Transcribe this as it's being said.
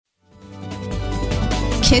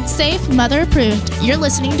Kids safe, mother approved. You're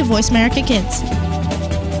listening to Voice America Kids.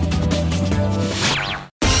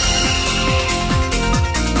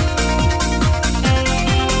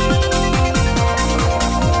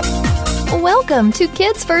 Welcome to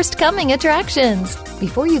Kids First Coming Attractions.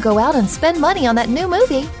 Before you go out and spend money on that new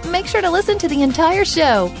movie, make sure to listen to the entire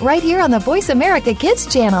show right here on the Voice America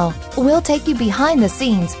Kids channel. We'll take you behind the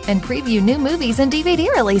scenes and preview new movies and DVD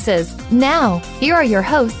releases. Now, here are your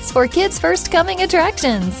hosts for Kids First Coming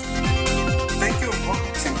Attractions. Thank you and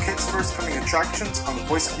welcome to Kids First Coming Attractions on the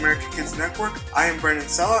Voice America Kids Network. I am Brandon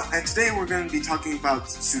Sella, and today we're going to be talking about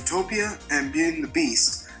Zootopia and Beauty and the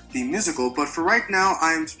Beast, the musical. But for right now,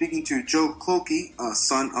 I am speaking to Joe Clokey,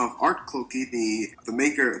 son of Art Clokey,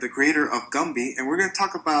 the creator of Gumby, and we're going to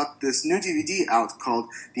talk about this new DVD out called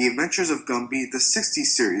The Adventures of Gumby, the 60s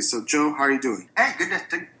series. So, Joe, how are you doing? Hey,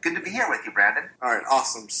 good to be here with you, Brandon. All right,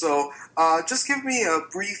 awesome. So, just give me a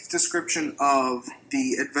brief description of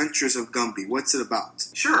The Adventures of Gumby. What's it about?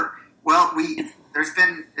 Sure. Well, there's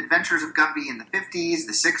been Adventures of Gumby in the 50s,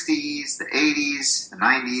 the 60s, the 80s, the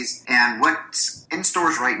 90s, and what's in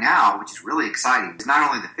stores right now, which is really exciting, is not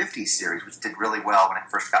only the 50s series, which did really well when it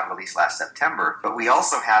first got released last September, but we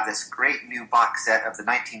also have this great new box set of the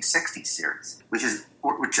 1960s series, which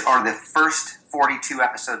are the first 42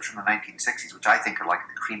 episodes from the 1960s, which I think are like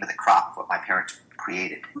the cream of the crop of what my parents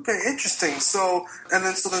created. Okay, interesting. So then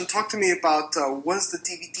talk to me about what does the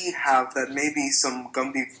DVD have that maybe some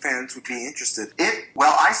Gumby fans would be interested in?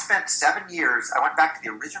 Well, I spent 7 years, I went back to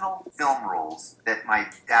the original film rolls that my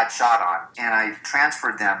dad shot on, and I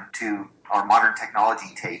transferred them to our modern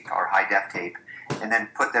technology tape, our high-def tape, and then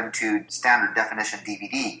put them to standard definition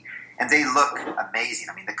DVD. And they look amazing.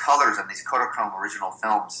 I mean, the colors on these Kodachrome original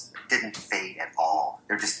films didn't fade at all.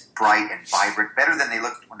 They're just bright and vibrant, better than they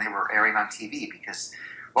looked when they were airing on TV, because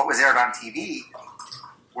what was aired on TV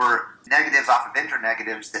were negatives off of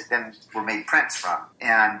internegatives that then were made prints from.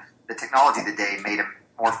 And the technology of the day made them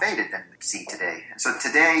more faded than we see today. And so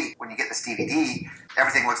today, when you get this DVD,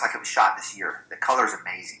 everything looks like it was shot this year. The color's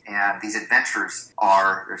amazing. And these adventures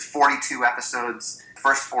there's 42 episodes, the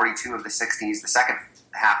first 42 of the 60s, the second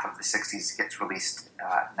half of the 60s gets released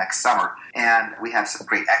next summer. And we have some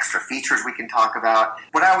great extra features we can talk about.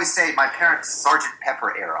 What I always say, my parents' Sgt.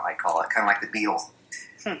 Pepper era, I call it, kind of like the Beatles,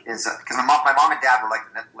 is because my mom and dad were like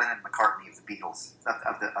the Lennon McCartney of the Beatles,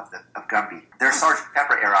 of Gumby. Their Sgt.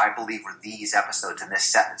 Pepper era, I believe, were these episodes in this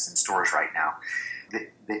set that's in stores right now.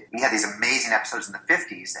 We had these amazing episodes in the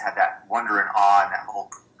 50s that had that wonder and awe and that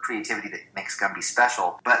whole creativity that makes Gumby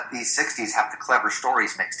special. But these 60s have the clever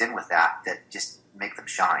stories mixed in with that just make them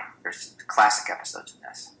shine. There's classic episodes in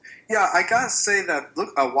this. Yeah, I gotta say that,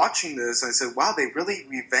 watching this, I said, wow, they really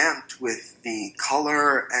revamped with the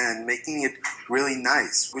color and making it really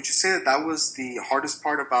nice. Would you say that was the hardest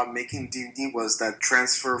part about making DVD, was that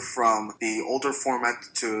transfer from the older format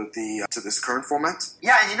to this current format?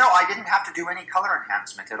 Yeah, and I didn't have to do any color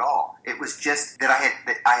enhancement at all. It was just that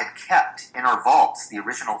I had kept in our vaults the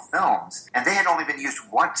original films, and they had only been used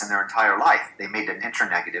once in their entire life. They made an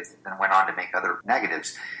internegative, then went on to make other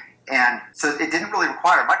negatives. And so it didn't really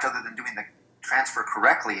require much other than doing the transfer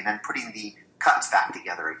correctly and then putting the cuts back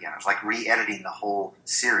together again. It was like re-editing the whole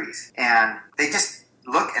series. And they just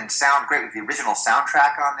look and sound great with the original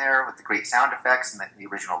soundtrack on there, with the great sound effects and the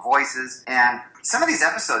original voices. And some of these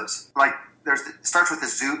episodes, like it starts with the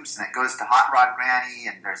Zoops and it goes to Hot Rod Granny,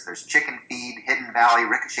 and there's Chicken Feed, Hidden Valley,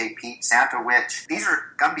 Ricochet Pete, Santa Witch. These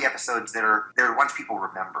are Gumby episodes they're ones people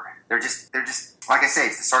remember. They're just like I say,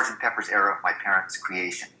 it's the Sgt. Pepper's era of my parents'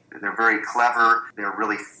 creation. They're very clever. They're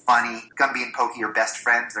really funny. Gumby and Pokey are best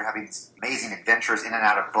friends. They're having these amazing adventures in and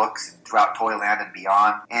out of books and throughout Toyland and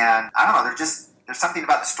beyond. And I don't know, there's something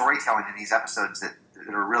about the storytelling in these episodes that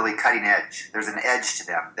are really cutting edge. There's an edge to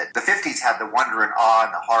them. That the 50s had the wonder and awe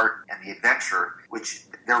and the heart and the adventure, which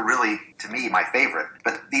they're really, to me, my favorite.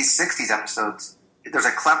 But these 60s episodes, there's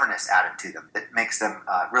a cleverness added to them that makes them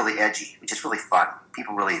really edgy, which is really fun.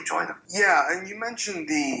 People really enjoy them. Yeah, and you mentioned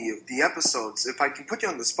the episodes. If I can put you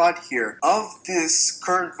on the spot here, of this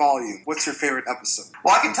current volume, what's your favorite episode?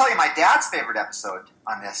 Well, I can tell you my dad's favorite episode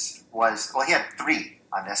on this was, he had 3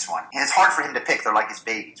 on this one. And it's hard for him to pick. They're like his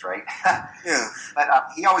babies, right? Yeah. But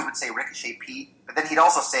he always would say Ricochet Pete. But then he'd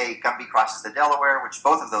also say Gumby Crosses the Delaware, which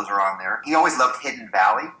both of those are on there. He always loved Hidden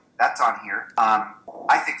Valley. That's on here.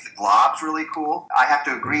 I think the Glob's really cool. I have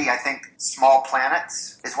to agree, I think Small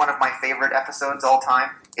Planets is one of my favorite episodes all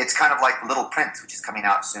time. It's kind of like Little Prince, which is coming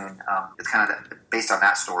out soon. It's kind of based on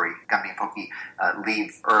that story. Gumby and Pokey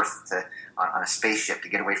leave Earth on a spaceship to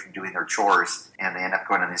get away from doing their chores, and they end up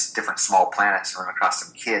going on these different small planets and run across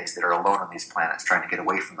some kids that are alone on these planets trying to get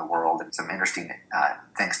away from the world, and some interesting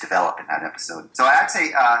things develop in that episode. So I'd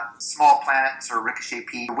say Small Planets or Ricochet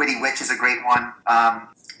Pete. Witty Witch is a great one.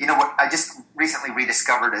 You know what I just recently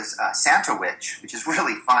rediscovered is Santa Witch, which is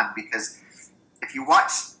really fun because if you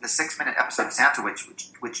watch the 6-minute episode of Santa Witch,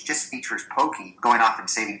 which just features Pokey going off and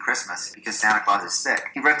saving Christmas because Santa Claus is sick,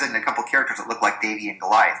 he runs into a couple characters that look like Davy and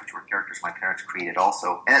Goliath, which were characters my parents created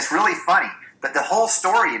also. And it's really funny. But the whole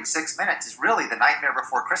story in 6 minutes is really The Nightmare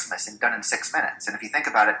Before Christmas and done in 6 minutes. And if you think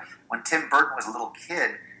about it, when Tim Burton was a little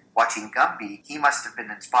kid watching Gumby, he must have been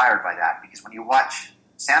inspired by that, because when you watch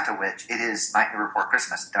Santa Witch, it is Nightmare Before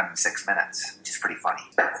Christmas done in 6 minutes, which is pretty funny.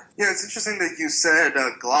 Yeah, it's interesting that you said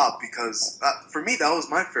Glob, because for me that was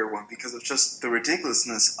my favorite one because of just the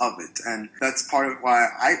ridiculousness of it, and that's part of why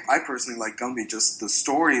I personally like Gumby. Just the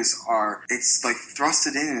stories it's like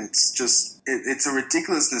thrusted in. It's just it's a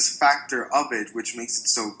ridiculousness factor of it, which makes it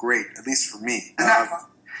so great, at least for me.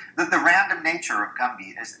 The random nature of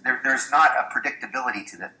Gumby is there's not a predictability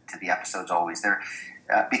to the episodes always.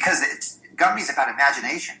 Because Gumby's about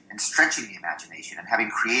imagination and stretching the imagination and having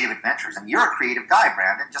creative adventures. And you're a creative guy,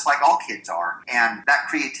 Brandon, just like all kids are. And that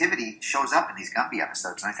creativity shows up in these Gumby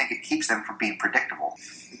episodes, and I think it keeps them from being predictable.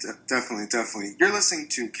 Definitely. You're listening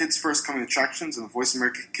to Kids First Coming Attractions on the Voice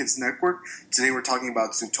America Kids Network. Today we're talking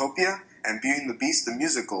about Zootopia and Beauty and the Beast, the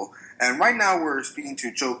musical. And right now we're speaking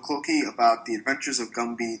to Joe Clokey about The Adventures of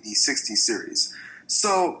Gumby, the 60s series.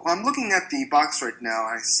 So I'm looking at the box right now,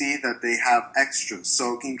 and I see that they have extras.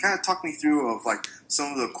 So can you kind of talk me through of like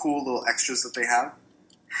some of the cool little extras that they have?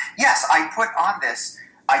 Yes, I put on this.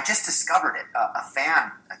 I just discovered it. A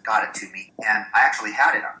fan got it to me, and I actually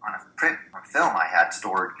had it on a print or film I had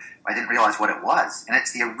stored. I didn't realize what it was, and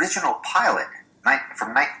it's the original pilot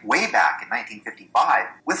from way back in 1955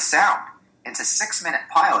 with sound. It's a 6-minute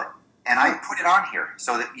pilot. And I put it on here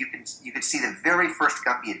so that you could see the very first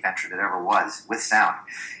Gumby adventure that ever was with sound.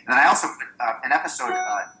 And then I also put an episode,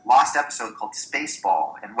 lost episode called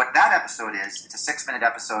Spaceball. And what that episode is, it's a 6-minute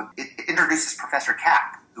episode. It introduces Professor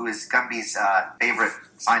Cap, who is Gumby's favorite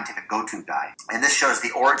scientific go-to guy. And this shows the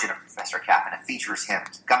origin of Professor Cap, and it features him.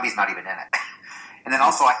 Gumby's not even in it. And then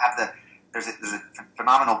also I have there's a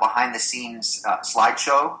phenomenal behind-the-scenes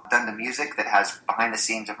slideshow done to music that has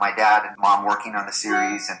behind-the-scenes of my dad and mom working on the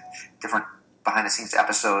series and different behind-the-scenes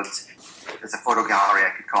episodes. There's a photo gallery,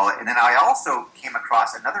 I could call it. And then I also came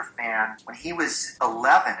across another fan when he was 11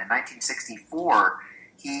 in 1964.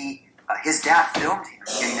 His dad filmed him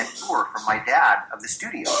getting a tour from my dad of the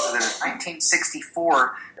studio. So there's a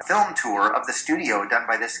 1964 film tour of the studio done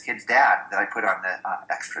by this kid's dad that I put on the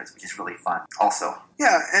extras, which is really fun also.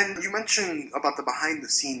 Yeah, and you mentioned about the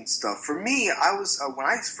behind-the-scenes stuff. For me, I was when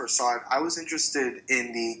I first saw it, I was interested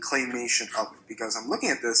in the claymation of it, because I'm looking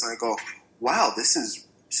at this and I go, wow, this is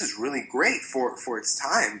really great for its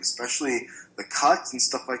time, especially the cuts and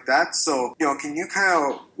stuff like that. So, can you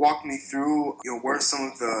kind of walk me through, where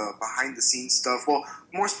some of the behind-the-scenes stuff, well,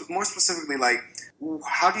 more specifically, like,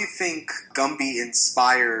 how do you think Gumby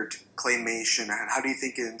inspired claymation, and how do you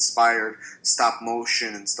think it inspired stop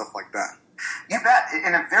motion and stuff like that? You bet,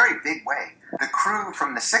 in a very big way. The crew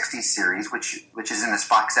from the 60s series, which is in this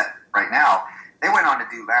box set right now, they went on to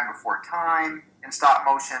do Land Before Time in stop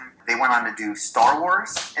motion. They went on to do Star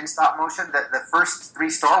Wars in stop motion. The first 3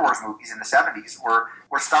 Star Wars movies in the 70s were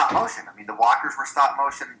stop motion. I mean, the walkers were stop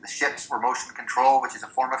motion. The ships were motion control, which is a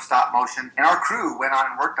form of stop motion. And our crew went on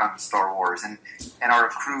and worked on Star Wars. And our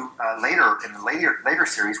crew later, in the later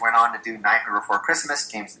series, went on to do Nightmare Before Christmas,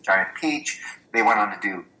 James the Giant Peach. They went on to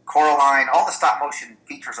do Coraline, all the stop motion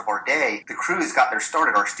features of our day. The crews got their start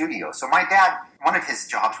at our studio. So my dad, one of his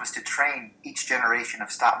jobs was to train each generation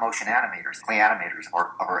of stop motion animators, clay animators of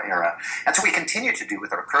our era. And so we continue to do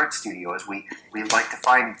with our current studio as we like to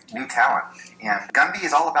find new talent. And Gumby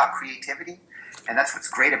is all about creativity, and that's what's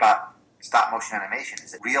great about stop motion animation,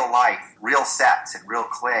 is it real life, real sets, and real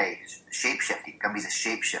clay, shape-shifting. Gumby's a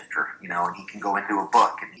shapeshifter, and he can go into a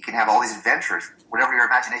book, and he can have all these adventures. Whatever your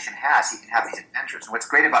imagination has, he can have these adventures. And what's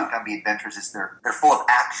great about Gumby adventures is they're full of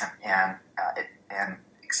action and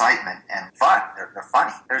excitement and fun. They're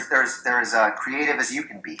funny. They're as creative as you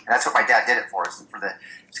can be. And that's what my dad did it for us. And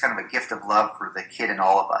it's kind of a gift of love for the kid in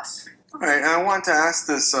all of us. All right, and I wanted to ask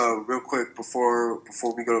this real quick before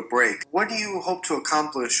we go to break. What do you hope to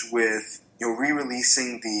accomplish with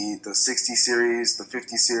re-releasing the 60 series, the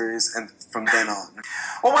 50 series, and from then on?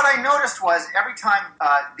 Well, what I noticed was every time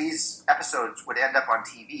these episodes would end up on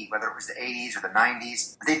TV, whether it was the 80s or the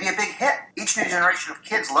 90s, they'd be a big hit. Each new generation of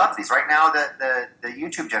kids love these. Right now, the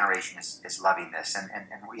YouTube generation is loving this, and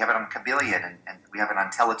we have it on Kabillion, and we have it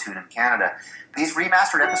on Teletoon in Canada. These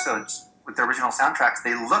remastered episodes with the original soundtracks,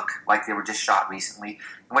 they look like they were just shot recently.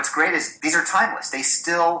 And what's great is these are timeless. They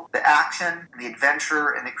still, the action, and the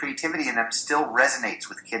adventure, and the creativity in them still resonates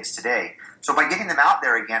with kids today. So by getting them out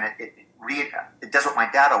there again, it does what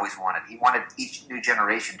my dad always wanted. He wanted each new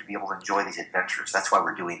generation to be able to enjoy these adventures. That's why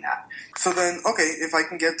we're doing that. So then, okay, if I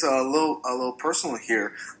can get a little personal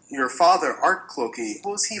here, your father, Art Clokey,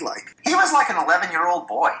 what was he like? He was like an 11-year-old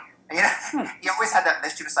boy. He always had that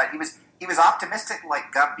mischievous side. He was optimistic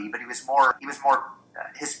like Gumby, but he was more.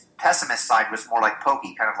 His pessimist side was more like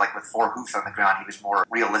Pokey, kind of like with 4 hoofs on the ground. He was more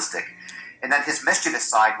realistic. And then his mischievous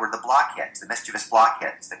side were the blockheads, the mischievous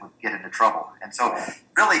blockheads that would get into trouble. And so,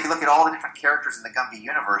 really, if you look at all the different characters in the Gumby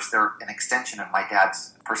universe, they're an extension of my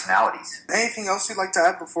dad's personalities. Anything else you'd like to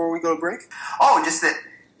add before we go to break? Oh, just that,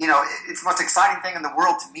 it's the most exciting thing in the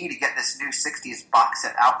world to me to get this new 60s box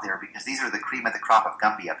set out there, because these are the cream of the crop of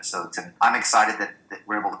Gumby episodes, and I'm excited that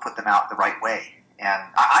we're able to put them out the right way. And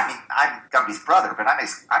I'm Gumby's brother, but I'm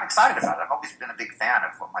excited about it. I've always been a big fan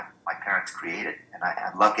of what my parents created, and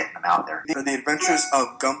I love getting them out there. The Adventures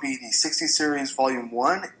of Gumby, the 60 series, Volume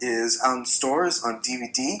 1, is out in stores on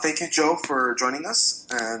DVD. Thank you, Joe, for joining us,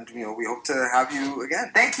 and we hope to have you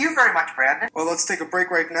again. Thank you very much, Brandon. Well, let's take a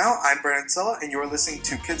break right now. I'm Brandon Sella, and you're listening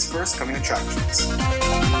to Kids First Coming Attractions.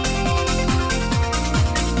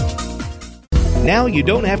 Now you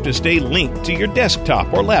don't have to stay linked to your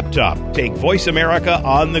desktop or laptop. Take Voice America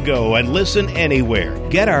on the go and listen anywhere.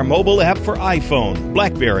 Get our mobile app for iPhone,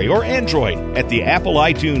 BlackBerry, or Android at the Apple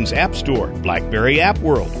iTunes App Store, BlackBerry App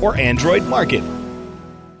World, or Android Market.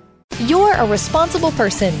 You're a responsible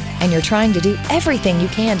person, and you're trying to do everything you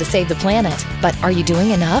can to save the planet. But are you doing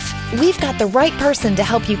enough? We've got the right person to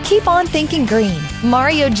help you keep on thinking green.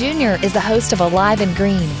 Mario Jr. is the host of Alive and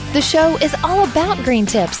Green. The show is all about green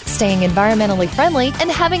tips, staying environmentally friendly, and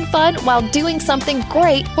having fun while doing something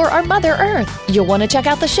great for our Mother Earth. You'll want to check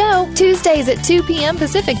out the show Tuesdays at 2 p.m.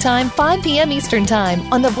 Pacific Time, 5 p.m. Eastern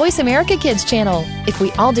Time on the Voice America Kids channel. If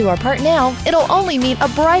we all do our part now, it'll only mean a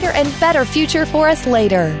brighter and better future for us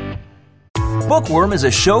later. Bookworm is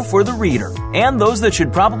a show for the reader and those that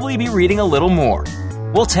should probably be reading a little more.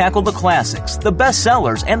 We'll tackle the classics, the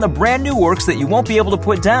bestsellers, and the brand new works that you won't be able to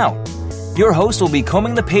put down. Your host will be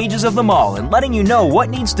combing the pages of them all and letting you know what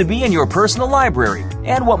needs to be in your personal library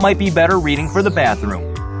and what might be better reading for the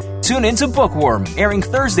bathroom. Tune into Bookworm, airing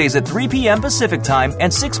Thursdays at 3 p.m. Pacific Time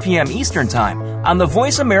and 6 p.m. Eastern Time on the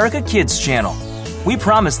Voice America Kids channel. We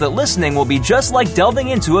promise that listening will be just like delving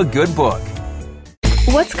into a good book.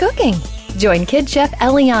 What's cooking? Join Kid Chef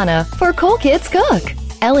Eliana for Cool Kids Cook.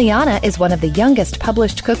 Eliana is one of the youngest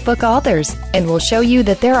published cookbook authors and will show you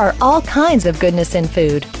that there are all kinds of goodness in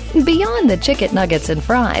food, beyond the chicken nuggets and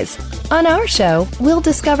fries. On our show, we'll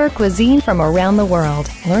discover cuisine from around the world,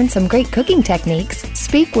 learn some great cooking techniques,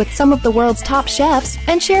 speak with some of the world's top chefs,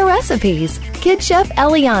 and share recipes. Kid Chef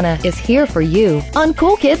Eliana is here for you on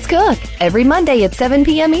Cool Kids Cook every Monday at 7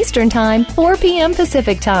 p.m. Eastern Time, 4 p.m.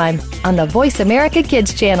 Pacific Time on the Voice America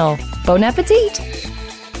Kids channel. Bon appetit!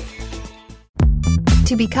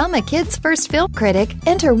 To become a Kids First film critic,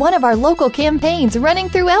 enter one of our local campaigns running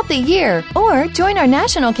throughout the year, or join our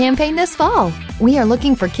national campaign this fall. We are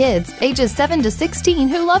looking for kids ages 7 to 16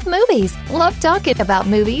 who love movies, love talking about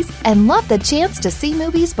movies, and love the chance to see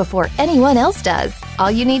movies before anyone else does. All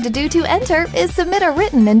you need to do to enter is submit a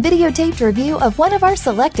written and videotaped review of one of our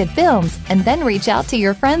selected films, and then reach out to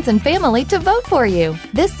your friends and family to vote for you.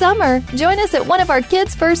 This summer, join us at one of our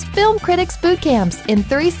Kids First Film Critics boot camps in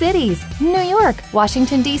 3 cities: New York,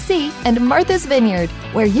 Washington, D.C., and Martha's Vineyard,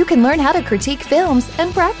 where you can learn how to critique films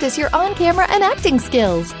and practice your on-camera and acting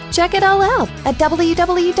skills. Check it all out at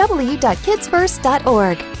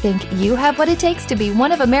www.kidsfirst.org. Think you have what it takes to be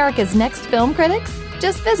one of America's next film critics?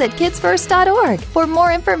 Just visit kidsfirst.org for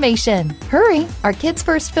more information. Hurry! Our Kids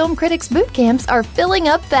First Film Critics boot camps are filling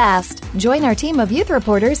up fast. Join our team of youth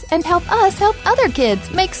reporters and help us help other kids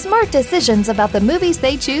make smart decisions about the movies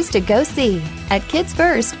they choose to go see. At Kids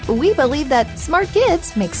First, we believe that smart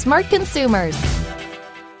kids make smart consumers.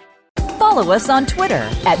 Follow us on Twitter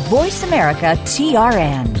at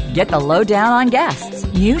VoiceAmericaTRN. Get the lowdown on guests,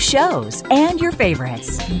 new shows, and your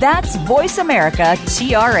favorites. That's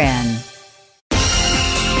VoiceAmericaTRN.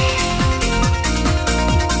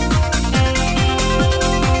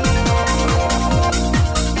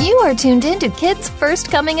 You You're tuned in to Kids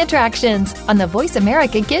First Coming Attractions on the Voice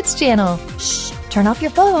America Kids channel. Shh, turn off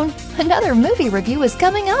your phone. Another movie review is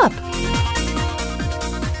coming up.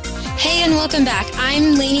 Hey and welcome back.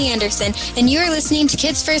 I'm Lainey Anderson, and you are listening to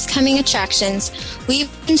Kids First Coming Attractions.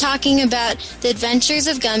 We've been talking about The Adventures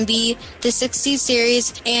of Gumby, the 60s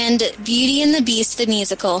series, and Beauty and the Beast, the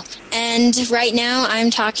musical. And right now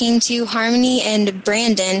I'm talking to Harmony and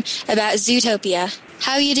Brandon about Zootopia.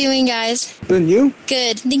 How are you doing, guys? And you?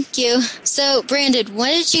 Good, thank you. So, Brandon, what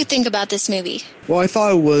did you think about this movie? Well, I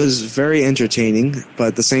thought it was very entertaining, but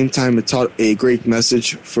at the same time, it taught a great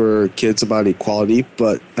message for kids about equality.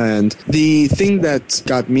 And the thing that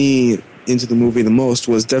got me into the movie the most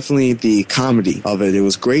was definitely the comedy of it. It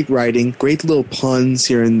was great writing, great little puns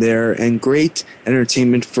here and there, and great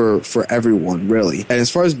entertainment for everyone, really. And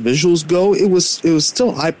as far as visuals go, it was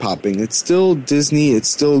still eye-popping. It's still Disney. It's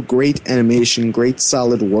still great animation, great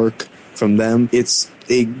solid work from them. It's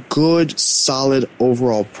a good, solid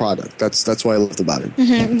overall product. That's what I loved about it.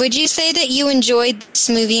 Mm-hmm. Would you say that you enjoyed this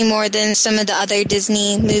movie more than some of the other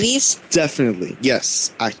Disney movies? Definitely,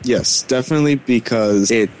 yes. Yes, definitely,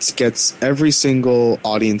 because it gets every single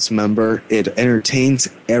audience member. It entertains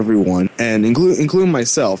everyone, and including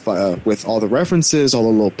myself, with all the references, all the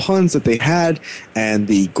little puns that they had, and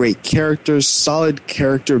the great characters, solid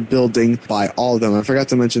character building by all of them. I forgot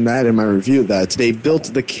to mention that in my review, that they built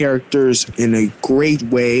the characters in a great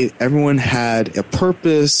way. Everyone had a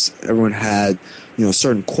purpose. Everyone had,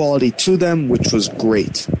 certain quality to them, which was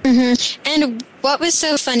great. Mm-hmm. And what was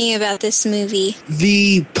so funny about this movie?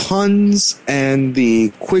 The puns and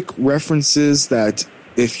the quick references that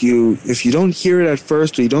if you don't hear it at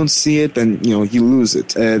first or you don't see it, then you lose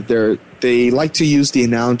it. They like to use the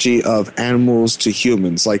analogy of animals to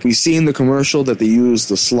humans. Like we see in the commercial that they use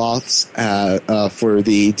the sloths for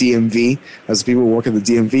the DMV, as people work at the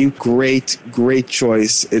DMV. Great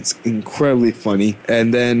choice. It's incredibly funny.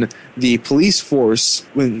 And then the police force,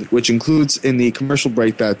 which includes in the commercial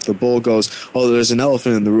break that the bull goes, "Oh, there's an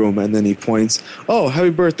elephant in the room," and then he points, "Oh,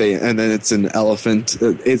 happy birthday," and then it's an elephant.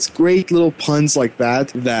 It's great little puns like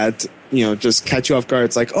that just catch you off guard.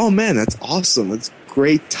 It's like, oh man, that's awesome. It's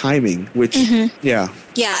great timing, which, yeah.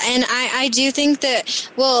 Yeah, and I do think that,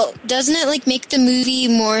 doesn't it, make the movie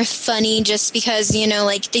more funny just because,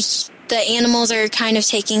 the animals are kind of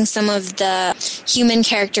taking some of the human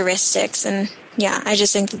characteristics, and yeah, I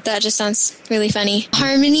just think that just sounds really funny.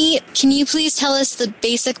 Harmony, can you please tell us the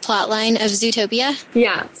basic plot line of Zootopia?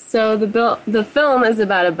 Yeah, so the film is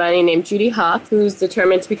about a bunny named Judy Hopps who's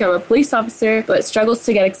determined to become a police officer but struggles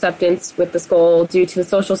to get acceptance with this goal due to the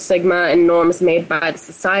social stigma and norms made by the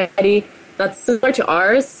society that's similar to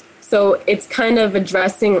ours. So it's kind of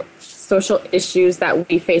addressing social issues that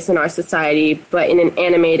we face in our society, but in an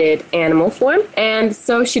animated animal form. And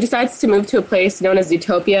so she decides to move to a place known as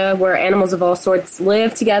Zootopia, where animals of all sorts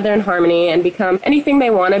live together in harmony and become anything they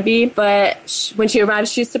want to be. But when she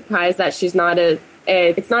arrives, she's surprised that it's not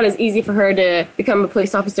as easy for her to become a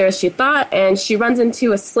police officer as she thought, and she runs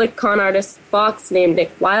into a slick con artist fox named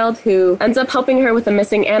Nick Wilde, who ends up helping her with a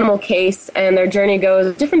missing animal case, and their journey goes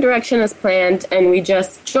a different direction as planned, and we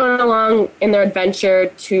just join along in their adventure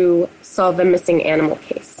to solve the missing animal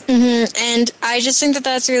case. Mm-hmm. And I just think that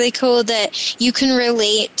that's really cool that you can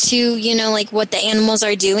relate to, what the animals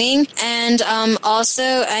are doing. And also,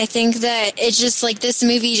 I think that it's just this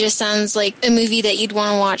movie just sounds like a movie that you'd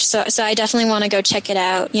want to watch. So I definitely want to go check it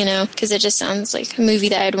out, because it just sounds like a movie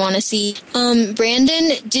that I'd want to see.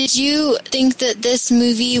 Brandon, did you think that this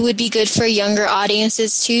movie would be good for younger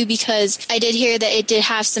audiences too? Because I did hear that it did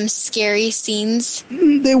have some scary scenes.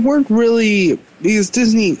 They weren't really, because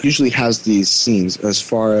Disney usually has these scenes as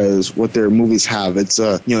far as what their movies have. It's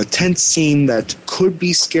a tense scene that could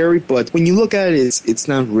be scary, but when you look at it, it's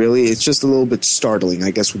not really. It's just a little bit startling, I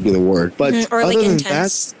guess would be the word. But or other than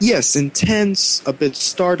intense. that, yes, intense, a bit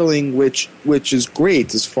startling, which is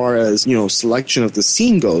great as far as selection of the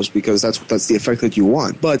scene goes, because that's the effect that you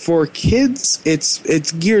want. But for kids,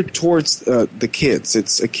 it's geared towards the kids.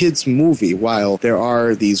 It's a kids movie. While there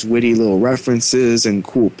are these witty little references and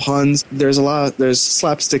cool puns, there's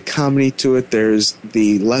slapstick comedy to it. There's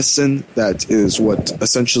the lesson that is what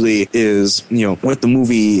essentially is, what the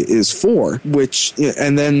movie is for,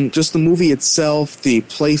 and then just the movie itself, the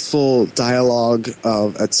playful dialogue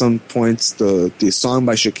of, at some points, the song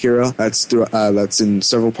by Shakira that's in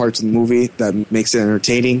several parts of the movie that makes it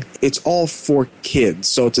entertaining. It's all for kids.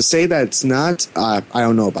 So to say that it's not, I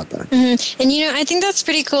don't know about that. Mm-hmm. And, I think that's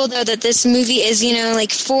pretty cool, though, that this movie is,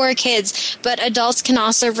 for kids, but adults can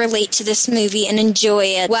also relate to this movie movie and enjoy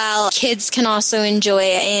it, while kids can also enjoy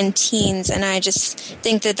it, and teens. And I just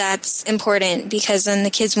think that that's important, because then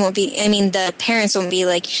the parents won't be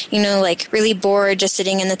like, really bored just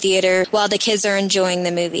sitting in the theater while the kids are enjoying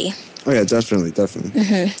the movie. Oh yeah, definitely.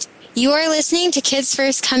 Mm-hmm. You are listening to Kids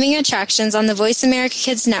First Coming Attractions on the Voice America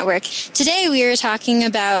Kids Network. Today we are talking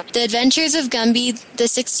about The Adventures of Gumby, the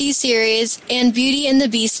 60s series, and Beauty and the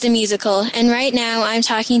Beast, the musical. And right now I'm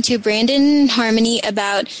talking to Brandon and Harmony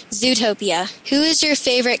about Zootopia. Who is your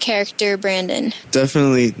favorite character, Brandon?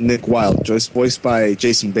 Definitely Nick Wilde, just voiced by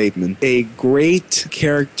Jason Bateman. A great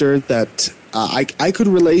character that I could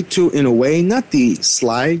relate to in a way, not the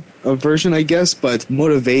Sly version, I guess, but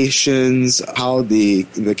motivations, how the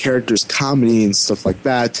character's comedy and stuff like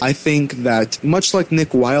that. I think that much like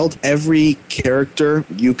Nick Wilde, every character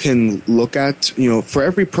you can look at, for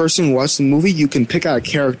every person who watched the movie, you can pick out a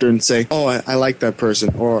character and say, oh, I like that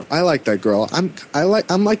person, or I like that girl. I'm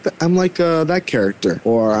like that character,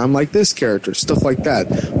 or I'm like this character, stuff like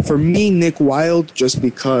that. For me, Nick Wilde, just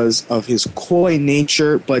because of his coy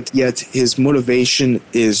nature, but yet his motivation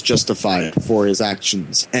is justified for his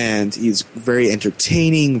actions. And he's very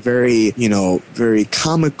entertaining, very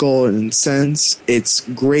comical in a sense. It's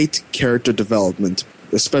great character development,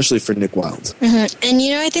 especially for Nick Wilde. Mm-hmm.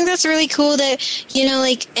 And, I think that's really cool that,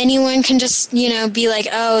 anyone can just, be like,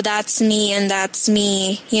 oh, that's me and that's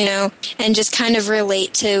me, and just kind of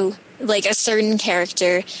relate to a certain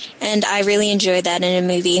character, and I really enjoyed that in a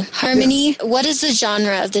movie. Harmony, What is the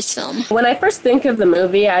genre of this film? When I first think of the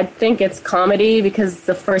movie, I think it's comedy, because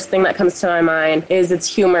the first thing that comes to my mind is its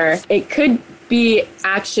humor. It could be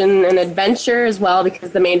action and adventure as well,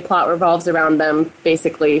 because the main plot revolves around them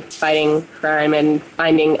basically fighting crime and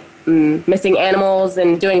finding missing animals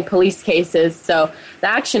and doing police cases. So the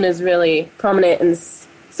action is really prominent, and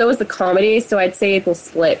so is the comedy, so I'd say it will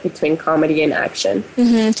split between comedy and action.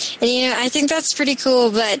 Mm-hmm. And, I think that's pretty cool,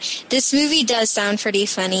 but this movie does sound pretty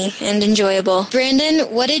funny and enjoyable. Brandon,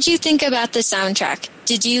 what did you think about the soundtrack?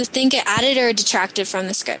 Did you think it added or detracted from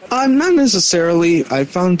the script? Not necessarily. I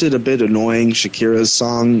found it a bit annoying. Shakira's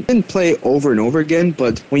song didn't play over and over again,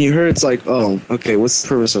 but when you heard it, it's like, oh, okay, what's the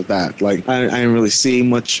purpose of that? I didn't really see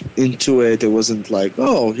much into it. It wasn't like,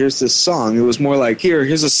 oh, here's this song. It was more like,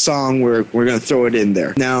 here's a song, we're going to throw it in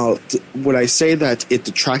there. Now, would I say that it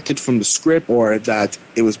detracted from the script or that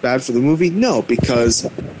it was bad for the movie? No, because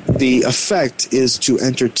the effect is to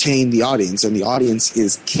entertain the audience, and the audience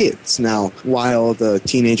is kids. Now, while the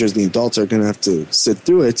teenagers and the adults are going to have to sit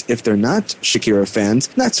through it, if they're not Shakira fans,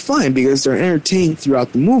 that's fine, because they're entertained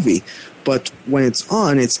throughout the movie. But when it's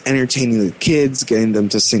on, it's entertaining the kids, getting them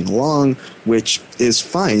to sing along, which is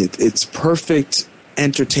fine. It's perfect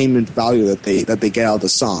entertainment value that they get out of the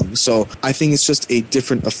song. So I think it's just a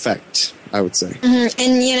different effect, I would say. Mm-hmm.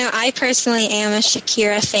 And, I personally am a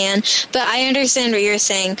Shakira fan, but I understand what you're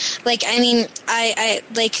saying. I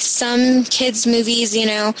like some kids' movies,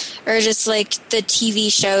 or just the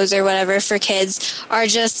TV shows or whatever for kids are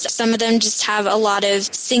just, some of them just have a lot of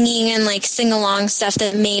singing and sing-along stuff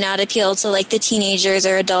that may not appeal to the teenagers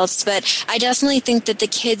or adults. But I definitely think that the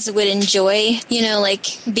kids would enjoy,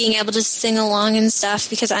 being able to sing along and stuff,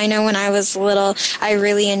 because I know when I was little, I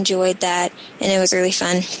really enjoyed that, and it was really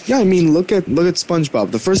fun. Yeah, look at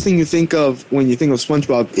SpongeBob. The first thing you think of when you think of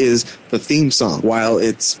SpongeBob is the theme song. While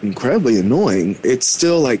it's incredibly annoying, it's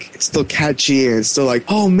still catchy, and it's still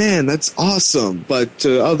oh man, that's awesome. But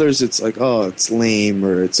to others, it's oh, it's lame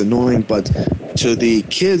or it's annoying. But to the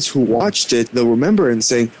kids who watched it, they'll remember and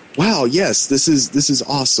say, wow, yes, this is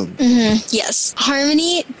awesome. Mm-hmm. Yes.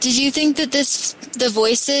 Harmony, did you think that the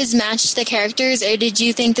voices matched the characters, or did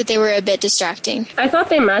you think that they were a bit distracting? I thought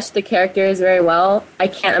they matched the characters very well. I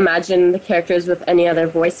can't imagine the characters with any other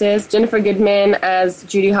voices. Jennifer Goodman as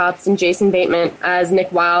Judy Hopps and Jason Bateman as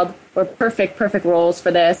Nick Wilde were perfect roles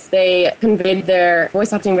for this. They conveyed their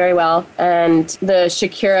voice acting very well, and the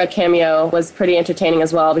Shakira cameo was pretty entertaining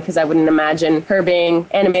as well, because I wouldn't imagine her being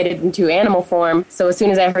animated into animal form. So as soon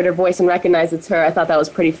as I heard her voice and recognized it's her, I thought that was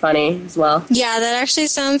pretty funny as well. Yeah, that actually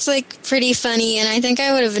sounds pretty funny, and I think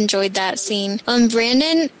I would have enjoyed that scene.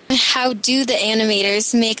 Brandon, how do the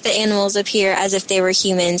animators make the animals appear as if they were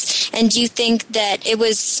humans? And do you think that it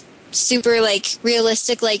was super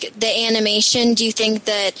realistic, the animation? Do you think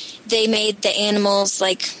that they made the animals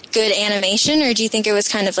good animation, or do you think it was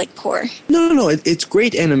kind of poor? No, it's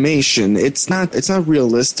great animation. It's not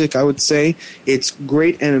realistic, I would say. It's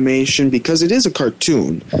great animation because it is a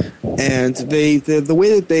cartoon, and the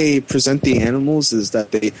way that they present the animals is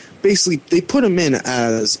that they put them in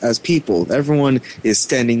as people. Everyone is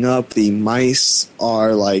standing up. The mice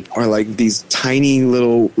are like these tiny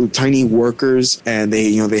workers, and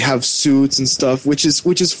they have have suits and stuff, which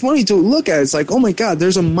is funny to look at. It's like, oh my God,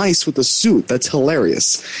 there's a mice with a suit. That's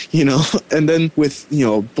hilarious, And then with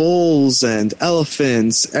bulls and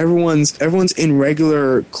elephants, everyone's in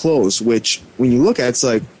regular clothes, which when you look at, it's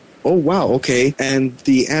like, oh wow, okay. And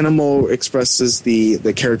the animal expresses the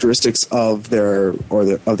characteristics of their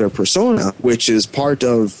persona, which is part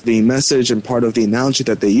of the message and part of the analogy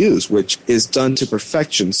that they use, which is done to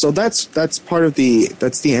perfection. So that's part of the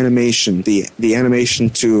animation, the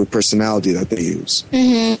animation to personality that they use.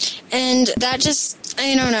 Mm-hmm. And that just,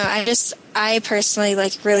 I don't know, I personally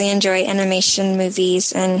really enjoy animation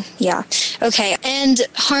movies, and yeah. Okay, and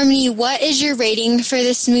Harmony, what is your rating for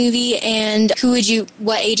this movie, and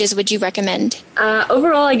what ages would you recommend?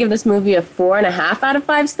 Overall, I give this movie a 4.5 out of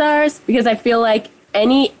 5 stars because I feel like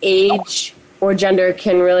any age or gender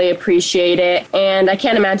can really appreciate it, and I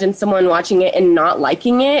can't imagine someone watching it and not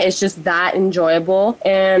liking it. It's just that enjoyable,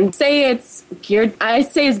 and I'd say it's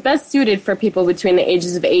best suited for people between the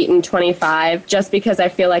ages of 8 and 25, just because I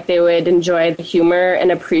feel like they would enjoy the humor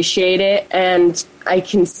and appreciate it, and I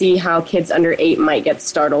can see how kids under 8 might get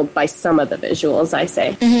startled by some of the visuals, I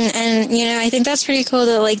say. Mm-hmm. And, I think that's pretty cool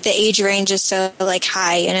that, the age range is so,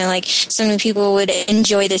 high, so many people would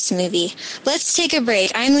enjoy this movie. Let's take a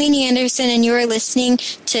break. I'm Lainey Anderson, and you are listening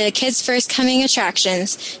to Kids First Coming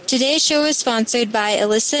Attractions. Today's show is sponsored by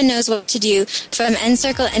Alyssa Knows What to Do from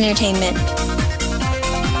N-Circle Entertainment.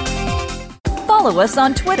 Follow us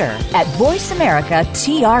on Twitter at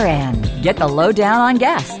VoiceAmericaTRN. Get the lowdown on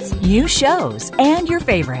guests, new shows, and your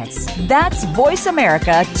favorites. That's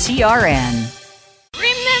VoiceAmericaTRN.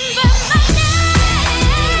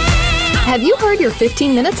 Have you heard your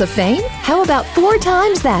 15 minutes of fame? How about 4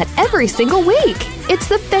 times that every single week? It's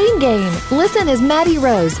the Fame Game. Listen as Maddie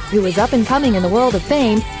Rose, who is up and coming in the world of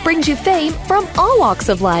fame, brings you fame from all walks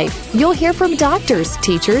of life. You'll hear from doctors,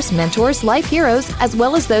 teachers, mentors, life heroes, as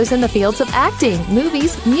well as those in the fields of acting,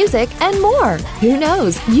 movies, music, and more. Who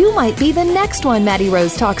knows? You might be the next one Maddie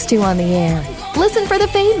Rose talks to on the air. Listen for the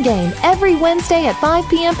Fame Game every Wednesday at 5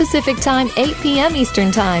 p.m. Pacific Time, 8 p.m.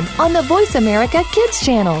 Eastern Time on the Voice America Kids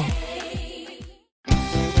channel.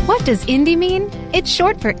 What does indie mean? It's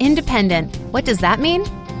short for independent. What does that mean?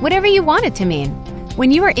 Whatever you want it to mean.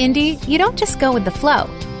 When you are indie, you don't just go with the flow.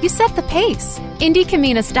 You set the pace. Indie can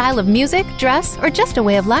mean a style of music, dress, or just a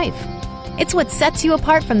way of life. It's what sets you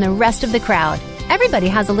apart from the rest of the crowd. Everybody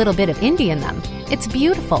has a little bit of indie in them. It's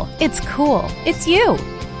beautiful. It's cool. It's you.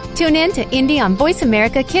 Tune in to Indie on Voice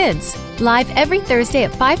America Kids, live every Thursday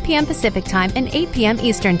at 5 p.m. Pacific Time and 8 p.m.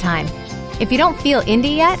 Eastern Time. If you don't feel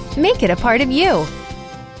indie yet, make it a part of you.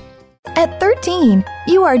 At 13,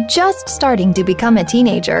 you are just starting to become a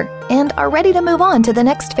teenager and are ready to move on to the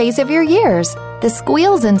next phase of your years. The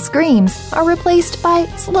squeals and screams are replaced by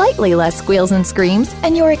slightly less squeals and screams,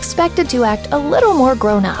 and you're expected to act a little more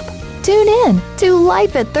grown up. Tune in to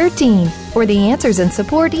Life at 13 for the answers and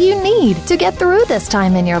support you need to get through this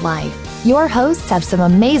time in your life. Your hosts have some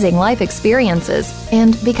amazing life experiences,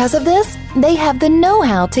 and because of this, they have the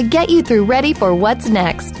know-how to get you through ready for what's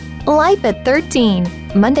next. Life at 13,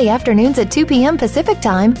 Monday afternoons at 2 p.m. Pacific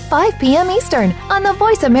Time, 5 p.m. Eastern on the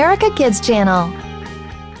Voice America Kids channel.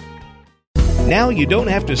 Now you don't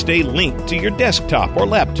have to stay linked to your desktop or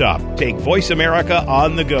laptop. Take Voice America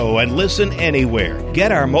on the go and listen anywhere.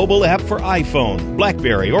 Get our mobile app for iPhone,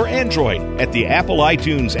 BlackBerry, or Android at the Apple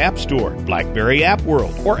iTunes App Store, BlackBerry App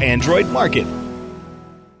World, or Android Market.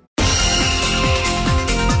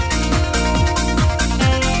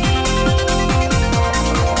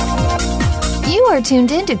 You are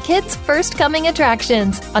tuned in to Kids First Coming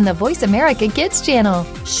Attractions on the Voice America Kids channel.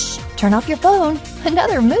 Shh, turn off your phone.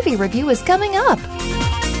 Another movie review is coming up.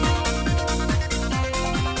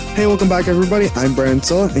 Hey, welcome back, everybody. I'm Brandon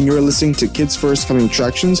Silla, and you're listening to Kids First Coming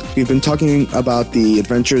Attractions. We've been talking about the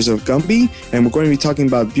adventures of Gumby, and we're going to be talking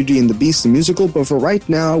about Beauty and the Beast, the musical. But for right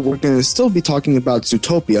now, we're going to still be talking about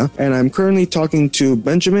Zootopia, and I'm currently talking to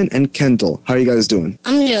Benjamin and Kendall. How are you guys doing?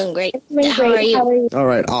 I'm doing great. How are you? All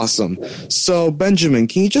right, awesome. So, Benjamin,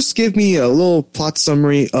 can you just give me a little plot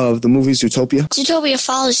summary of the movie Zootopia? Zootopia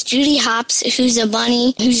follows Judy Hopps, who's a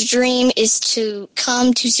bunny whose dream is to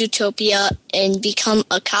come to Zootopia and become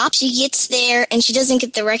a cop. She gets there and she doesn't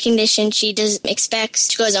get the recognition she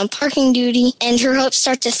expect. She goes on parking duty and her hopes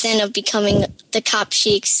start to thin of becoming the cop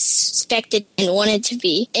she expected and wanted to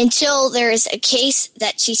be, until there is a case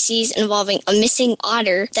that she sees involving a missing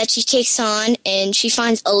otter that she takes on, and she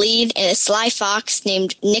finds a lead in a sly fox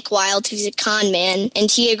named Nick Wilde, who's a con man, and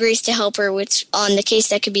he agrees to help her on the case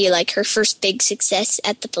that could be like her first big success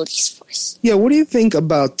at the police force. Yeah, what do you think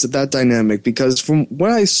about that dynamic? Because from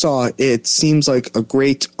what I saw, it seems like a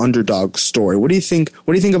great underdog story. What do you think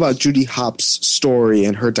about Judy Hopps' story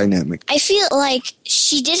and her dynamic? I feel like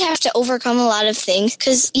she did have to overcome a lot of things,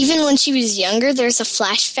 because even when she was younger, there's a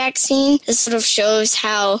flashback scene that sort of shows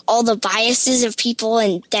how all the biases of people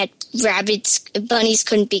and that bunnies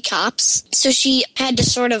couldn't be cops. So she had to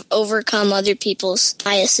sort of overcome other people's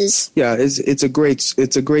biases. Yeah, it's a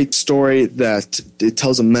great story that it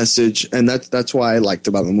tells a message, and that's why I liked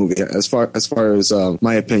about the movie as far as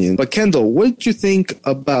my opinion. But Kendall, what did you think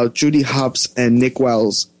about Judy Hopps and Nick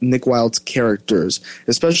Wilde's characters,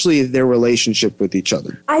 especially their relationship with each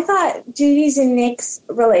other? I thought Judy's and Nick's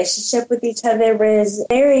relationship with each other was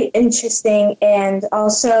very interesting, and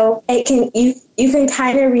also you can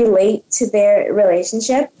kind of relate to their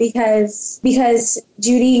relationship because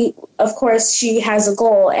Judy, of course, she has a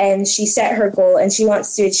goal and she set her goal and she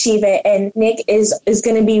wants to achieve it, and Nick is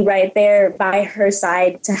going to be right there by her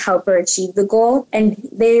side to help her achieve the goal, and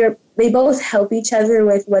they both help each other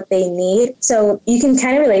with what they need. So you can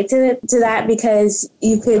kind of relate to that because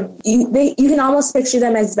you can almost picture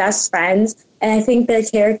them as best friends, and I think their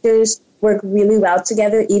characters work really well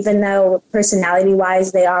together, even though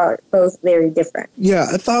personality-wise they are both very different. Yeah,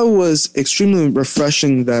 I thought it was extremely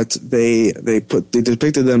refreshing that they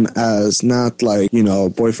depicted them as not like,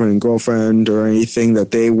 boyfriend and girlfriend or anything,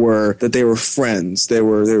 that they were friends. They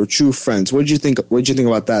were true friends. What did you think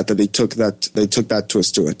about that? That they took that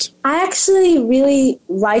twist to it? I actually really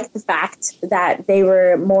like the fact that they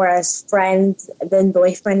were more as friends than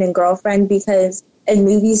boyfriend and girlfriend, because in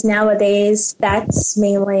movies nowadays, that's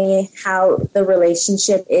mainly how the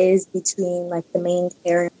relationship is between like the main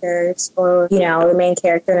characters, or the main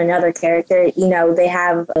character and another character. They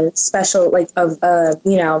have a special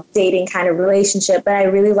dating kind of relationship. But I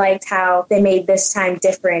really liked how they made this time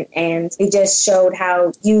different, and they just showed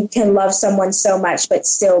how you can love someone so much but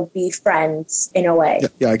still be friends in a way.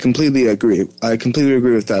 Yeah, I completely agree.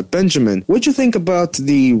 With that. Benjamin, what do you think about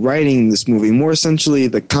the writing in this movie? More essentially,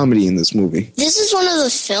 the comedy in this movie. This is one of the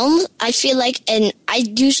films, I feel like, and I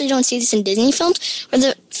usually don't see this in Disney films, where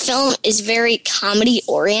the film is very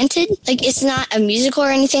comedy-oriented. Like, it's not a musical or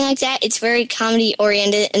anything like that. It's very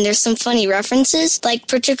comedy-oriented, and there's some funny references. Like,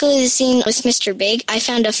 particularly the scene with Mr. Big, I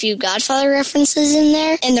found a few Godfather references in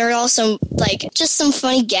there, and there are also, just some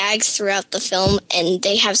funny gags throughout the film, and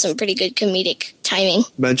they have some pretty good comedic timing.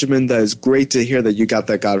 Benjamin, that is great to hear that you got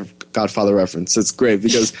that Godfather reference. It's great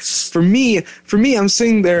because for me, I'm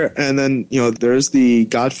sitting there and then, there's the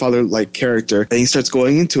Godfather character and he starts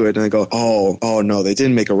going into it and I go, oh no, they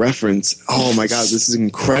didn't make a reference. Oh my God, this is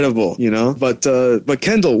incredible, But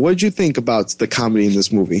Kendall, what did you think about the comedy in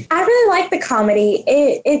this movie? I really like the comedy.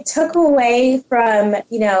 It took away from,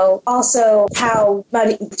 also how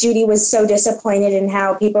Judy was so disappointed in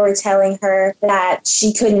how people were telling her that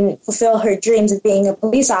she couldn't fulfill her dreams of being a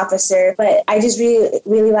police officer. But I just really,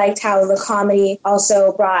 really liked how the comedy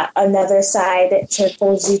also brought another side to the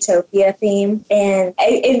whole Zootopia theme. And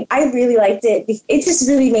I really liked it. It just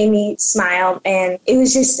really made me smile. And it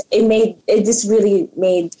just really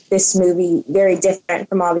made this movie very different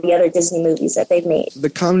from all the other Disney movies that they've made. The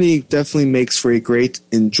comedy definitely makes for a great,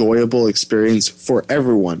 enjoyable experience for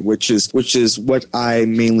everyone, which is what I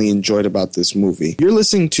mainly enjoyed about this movie. You're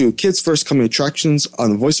listening to Kids First Coming Attractions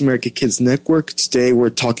on the Voice America Kids Network. Today we're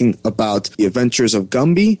talking about the adventures of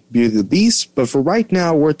Gumby, Beauty and the Beast, but for right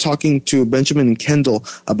now we're talking to Benjamin and Kendall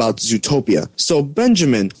about Zootopia. So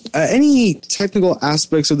Benjamin, any technical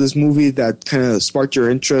aspects of this movie that kind of sparked your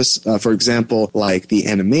interest? For example, like the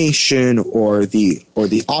animation or the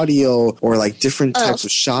audio or different types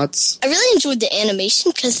of shots? I really enjoyed the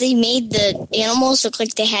animation because they made the animals look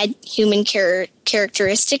like they had human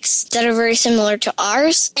characteristics that are very similar to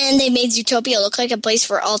ours, and they made Zootopia look like a place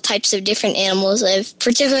where all types of different animals live.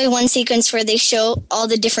 Particularly one sequence where they show all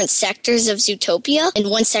the different sectors of Zootopia, and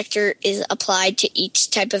one sector is applied to each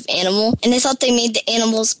type of animal. And I thought they made the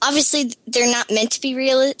animals, obviously they're not meant to be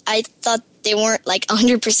real. I thought they weren't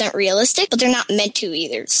 100% realistic, but they're not meant to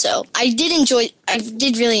either. So I did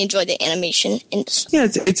really enjoy the animation in this. Yeah,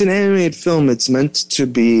 it's an animated film. It's meant to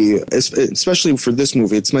be, especially for this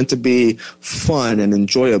movie, it's meant to be fun and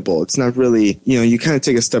enjoyable. It's not really, you kind of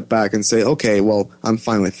take a step back and say, okay, well, I'm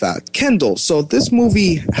fine with that. Kendall, so this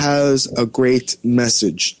movie has a great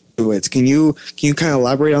message to it. Can you kind of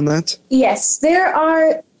elaborate on that? Yes, there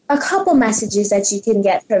are a couple messages that you can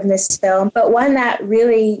get from this film, but one that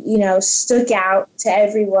really, stuck out to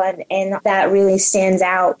everyone and that really stands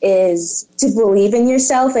out is to believe in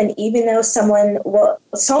yourself. And even though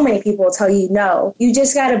so many people will tell you no, you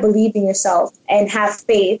just got to believe in yourself and have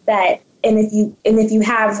faith that if you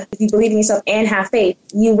believe in yourself and have faith,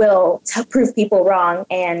 you will prove people wrong,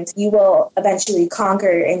 and you will eventually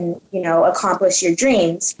conquer and, accomplish your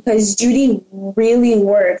dreams. Because Judy really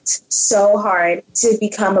worked so hard to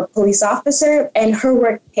become a police officer, and her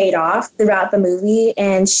work paid off throughout the movie,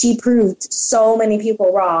 and she proved so many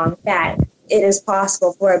people wrong that it is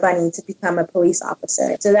possible for a bunny to become a police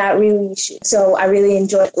officer. So I really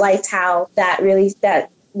liked how that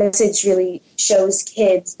message really shows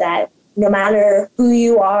kids that no matter who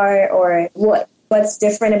you are or what's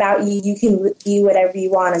different about you, you can be whatever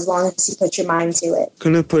you want as long as you put your mind to it.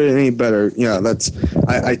 Couldn't have put it any better. Yeah,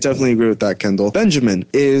 I definitely agree with that, Kendall. Benjamin,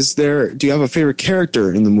 do you have a favorite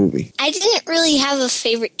character in the movie? I didn't really have a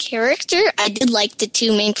favorite character. I did like the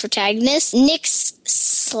two main protagonists. Nick's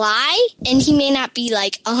sly, and he may not be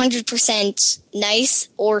 100% nice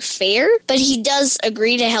or fair, but he does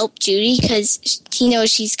agree to help Judy because he knows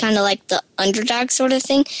she's kind of like the underdog sort of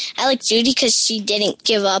thing. I like Judy because she didn't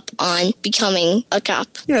give up on becoming a cop.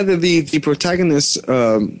 Yeah, the protagonist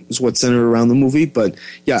is what's centered around the movie, but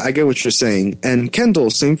yeah, I get what you're saying. And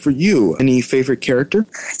Kendall, same for you. Any favorite character?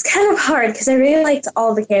 It's kind of hard because I really liked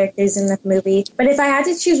all the characters in the movie, but if I had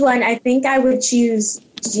to choose one, I think I would choose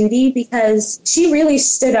Judy because she really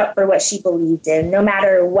stood up for what she believed in, no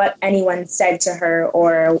matter what anyone said to her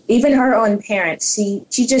or even her own parents. She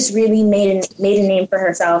just really made a name for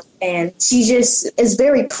herself, and she just is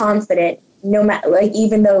very confident, no matter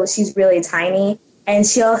even though she's really tiny. And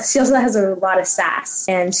she also has a lot of sass,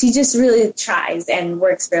 and she just really tries and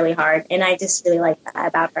works really hard, and I just really like that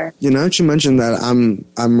about her. Now that you mentioned that, I'm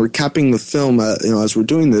recapping the film, as we're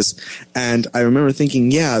doing this, and I remember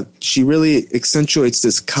thinking, yeah, she really accentuates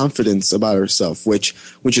this confidence about herself, which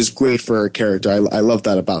is great for her character. I love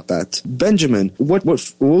that about that. Benjamin, what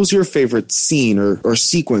was your favorite scene or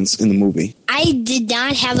sequence in the movie? I did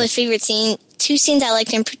not have a favorite scene. Two scenes I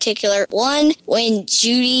liked in particular. One, when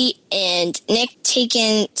Judy and Nick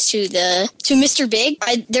taken to Mr. Big.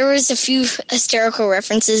 There was a few hysterical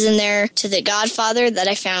references in there to The Godfather that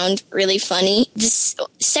I found really funny. This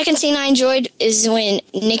second scene I enjoyed is when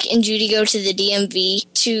Nick and Judy go to the DMV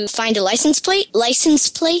to find a license plate,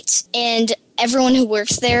 and everyone who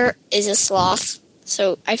works there is a sloth.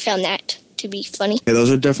 So I found that to be funny. Yeah, those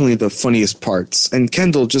are definitely the funniest parts. And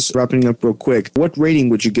Kendall, just wrapping up real quick, what rating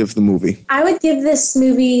would you give the movie? I would give this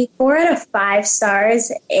movie 4 out of 5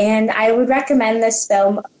 stars, and I would recommend this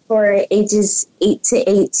film for ages 8 to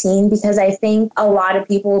 18 because I think a lot of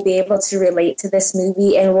people will be able to relate to this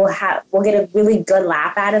movie and we'll get a really good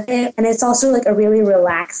laugh out of it. And it's also a really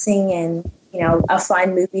relaxing and a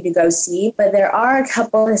fun movie to go see. But there are a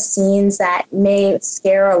couple of scenes that may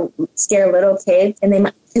scare little kids,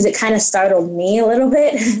 and because it kind of startled me a little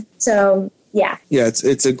bit. So yeah. Yeah,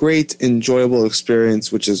 it's a great, enjoyable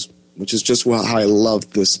experience, which is just how I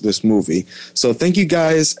love this movie. So thank you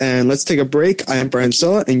guys, and let's take a break. I am Brian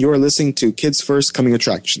Sella, and you're listening to Kids First Coming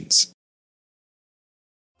Attractions.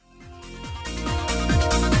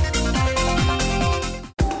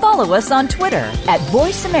 Follow us on Twitter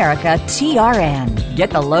 @VoiceAmericaTRN.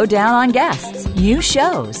 Get the lowdown on guests, new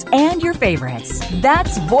shows, and your favorites.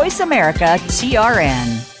 That's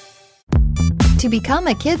VoiceAmericaTRN. To become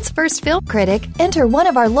a Kids First Film Critic, enter one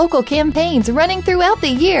of our local campaigns running throughout the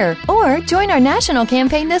year or join our national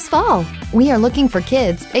campaign this fall. We are looking for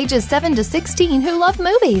kids ages 7 to 16 who love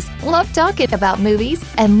movies, love talking about movies,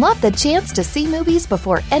 and love the chance to see movies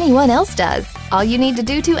before anyone else does. All you need to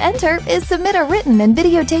do to enter is submit a written and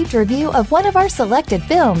videotaped review of one of our selected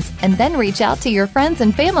films and then reach out to your friends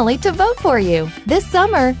and family to vote for you. This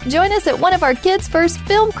summer, join us at one of our Kids First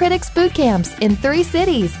Film Critics boot camps in 3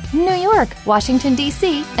 cities, New York, Washington,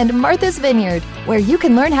 D.C., and Martha's Vineyard, where you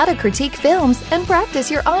can learn how to critique films and practice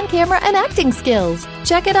your on-camera and acting skills.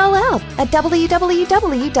 Check it all out at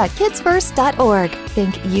www.kidsfirst.org.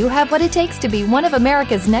 Think you have what it takes to be one of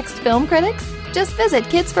America's next film critics? Just visit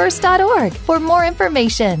kidsfirst.org for more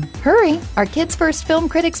information. Hurry! Our Kids First Film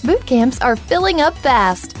Critics boot camps are filling up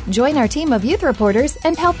fast. Join our team of youth reporters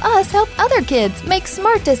and help us help other kids make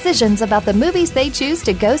smart decisions about the movies they choose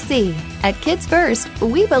to go see. At Kids First,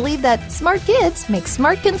 we believe that smart kids make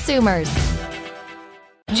smart consumers.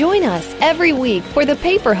 Join us every week for the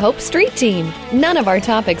Paper Hope Street Team. None of our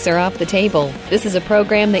topics are off the table. This is a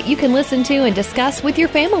program that you can listen to and discuss with your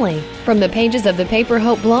family. From the pages of the Paper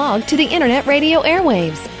Hope blog to the internet radio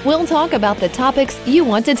airwaves, we'll talk about the topics you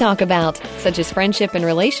want to talk about, such as friendship and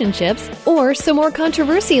relationships, or some more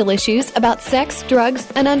controversial issues about sex, drugs,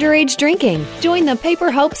 and underage drinking. Join the Paper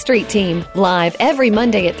Hope Street Team live every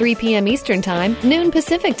Monday at 3 p.m. Eastern Time, noon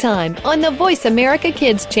Pacific Time on the Voice America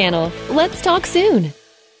Kids channel. Let's talk soon.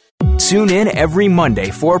 Tune in every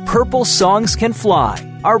Monday for Purple Songs Can Fly,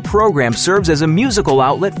 Our program serves as a musical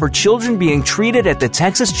outlet for children being treated at the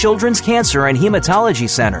Texas Children's Cancer and Hematology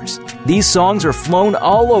Centers. These songs are flown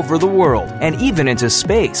all over the world and even into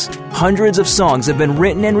space. Hundreds of songs have been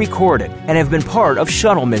written and recorded and have been part of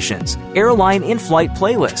shuttle missions, airline in-flight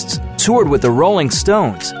playlists, toured with the Rolling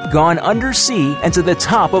Stones, gone undersea and to the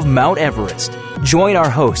top of Mount Everest. Join our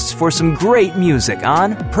hosts for some great music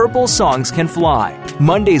on Purple Songs Can Fly,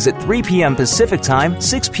 Mondays at 3 p.m. Pacific Time,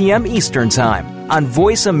 6 p.m. Eastern Time on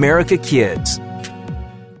Voice America Kids.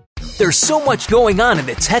 There's so much going on in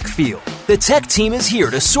the tech field. The tech team is here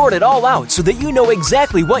to sort it all out so that you know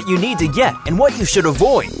exactly what you need to get and what you should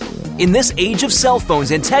avoid. In this age of cell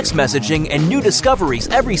phones and text messaging and new discoveries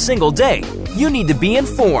every single day, you need to be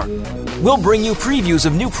informed. We'll bring you previews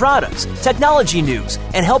of new products, technology news,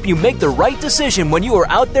 and help you make the right decision when you are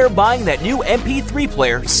out there buying that new MP3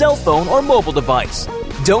 player, cell phone, or mobile device.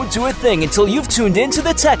 Don't do a thing until you've tuned into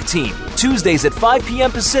the Tech Team, Tuesdays at 5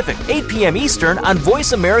 p.m. Pacific, 8 p.m. Eastern on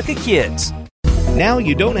Voice America Kids. Now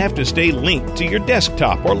you don't have to stay linked to your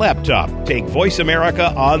desktop or laptop. Take Voice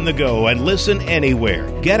America on the go and listen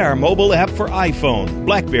anywhere. Get our mobile app for iPhone,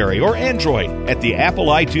 BlackBerry, or Android at the Apple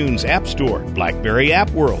iTunes App Store, BlackBerry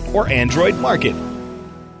App World, or Android Market.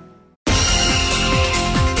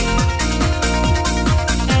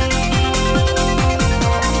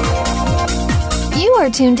 You are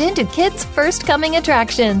tuned in to Kids First Coming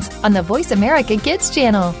Attractions on the Voice America Kids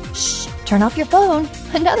channel. Shh, turn off your phone.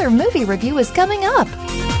 Another movie review is coming up.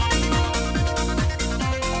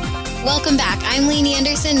 Welcome back. I'm Lainey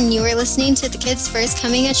Anderson, and you are listening to the Kids First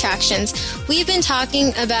Coming Attractions. We've been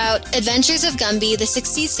talking about Adventures of Gumby, the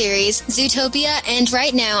 60s series, Zootopia, and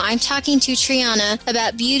right now I'm talking to Triana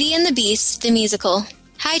about Beauty and the Beast, the musical.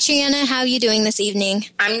 Hi, Triana. How are you doing this evening?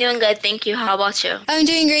 I'm doing good, thank you. How about you? I'm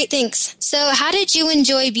doing great, thanks. So how did you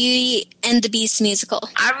enjoy Beauty and the Beast musical?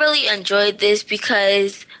 I really enjoyed this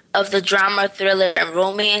because of the drama, thriller, and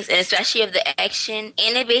romance, and especially of the action.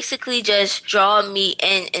 And it basically just draw me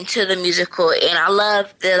into the musical. And I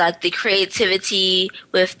love the creativity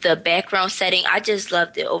with the background setting. I just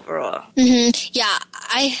loved it overall. Mm-hmm. Yeah,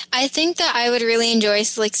 I think that I would really enjoy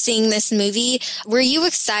seeing this movie. Were you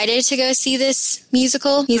excited to go see this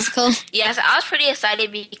musical? Yes, I was pretty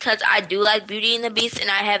excited because I do like Beauty and the Beast,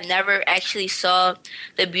 and I have never actually saw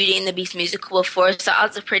the Beauty and the Beast musical before. So I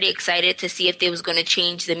was pretty excited to see if they was going to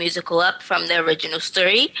change the musical up from the original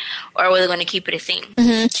story, or were they going to keep it the same?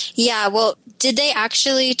 Mm-hmm. Yeah, well, did they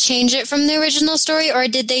actually change it from the original story, or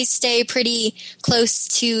did they stay pretty close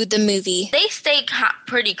to the movie? They stayed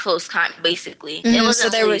pretty close, basically. Mm-hmm. It wasn't so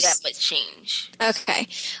there really was that much change. Okay.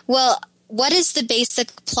 Well, what is the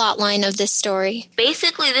basic plot line of this story?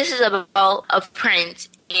 Basically, this is about a prince,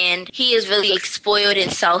 and he is really spoiled and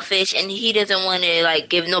selfish, and he doesn't want to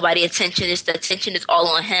give nobody attention. Just the attention is all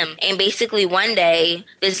on him. And basically, one day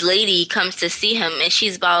this lady comes to see him, and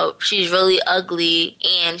she's really ugly,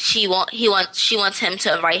 and she wants him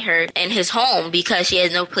to invite her in his home because she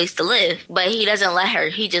has no place to live. But he doesn't let her.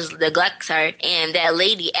 He just neglects her, and that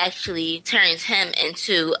lady actually turns him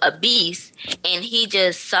into a beast, and he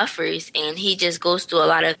just suffers, and he just goes through a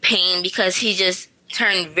lot of pain because he just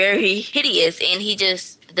turned very hideous, and he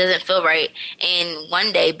just doesn't feel right. And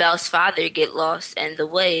one day Belle's father get lost on the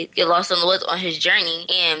woods on his journey,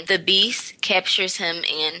 and the beast captures him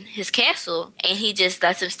in his castle, and he just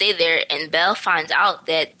lets him stay there. And Belle finds out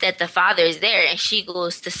that the father is there, and she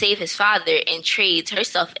goes to save his father and trades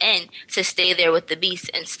herself in to stay there with the beast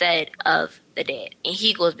instead of the dad, and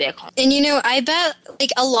he goes back home. And I bet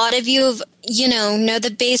a lot of you have, know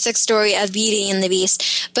the basic story of Beauty and the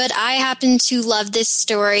Beast, but I happen to love this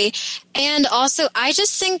story. And also, I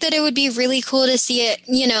just think that it would be really cool to see it,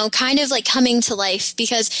 kind of coming to life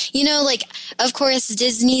because, of course,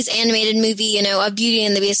 Disney's animated movie, of Beauty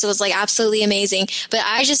and the Beast was absolutely amazing. But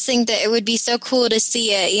I just think that it would be so cool to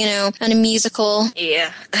see it, on a musical.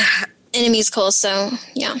 Yeah. In a musical, so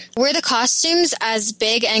yeah. Were the costumes as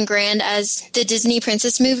big and grand as the Disney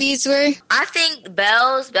princess movies were? I think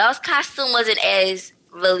Belle's costume wasn't as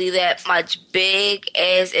really that much big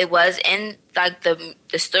as it was in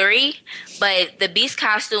the story, but the Beast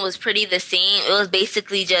costume was pretty the same. It was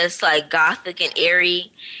basically just gothic and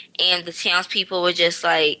airy, and the townspeople were just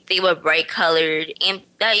they were bright colored, and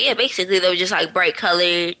basically they were just bright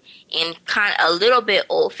colored and kind of a little bit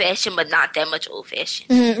old-fashioned, but not that much old-fashioned.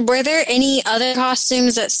 Mm-hmm. Were there any other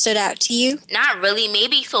costumes that stood out to you? Not really.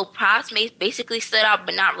 Maybe props basically stood out,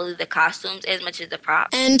 but not really the costumes as much as the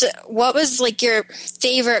props. And what was your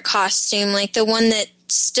favorite costume, the one that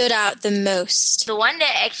stood out the most? The one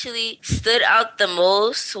that actually stood out the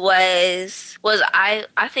most was I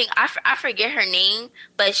think I forget her name,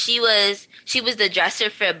 but she was the dresser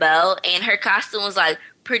for Belle, and her costume was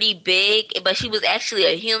pretty big, but she was actually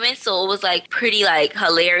a human, so it was like pretty like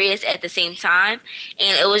hilarious at the same time.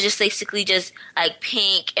 And it was just basically just like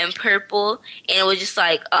pink and purple, and it was just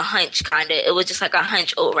like a hunch kind of. It was just like a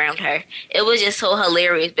hunch around her. It was just so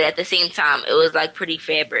hilarious, but at the same time, it was like pretty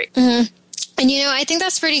fabric. Mm-hmm. And, I think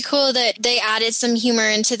that's pretty cool that they added some humor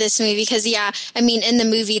into this movie because, in the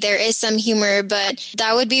movie there is some humor, but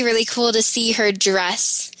that would be really cool to see her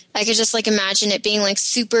dress. I could just, imagine it being,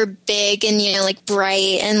 super big and,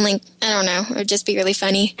 bright and, I don't know, it would just be really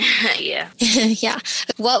funny. Yeah. Yeah.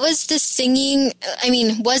 What was the singing?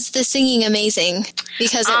 Was the singing amazing?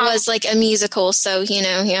 Because it was, a musical, so, you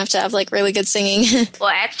have to have, really good singing.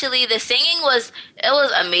 Well, actually, the singing was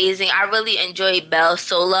amazing. I really enjoyed Belle's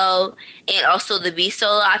solo and also the Beast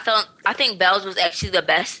solo. I think Belle's was actually the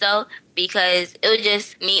best, though, because it would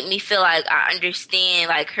just make me feel like I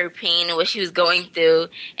understand, her pain and what she was going through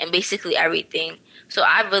and basically everything. So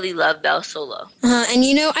I really love Belle's solo.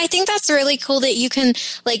 And, I think that's really cool that you can,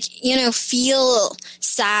 feel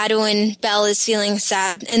sad when Belle is feeling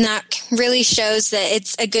sad. And that really shows that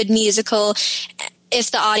it's a good musical if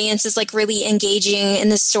the audience is, really engaging in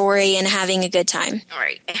the story and having a good time. All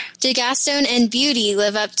right. Did Gaston and Beauty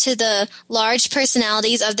live up to the large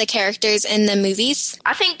personalities of the characters in the movies?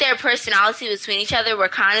 I think their personality between each other were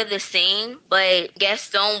kind of the same, but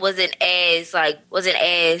Gaston wasn't as Gaston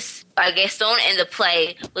in the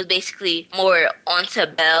play was basically more onto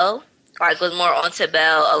Belle. Was more onto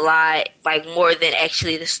Belle a lot, more than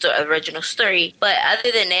actually the original story. But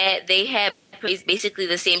other than that, they had basically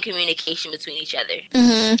the same communication between each other.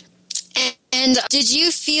 Mm-hmm. And did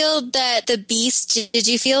you feel that the Beast, did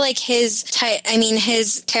you feel like his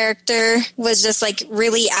character was just,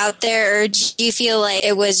 really out there, or did you feel like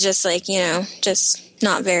it was just, just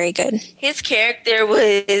not very good? His character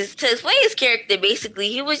was, to explain his character, basically,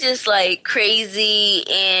 he was just, crazy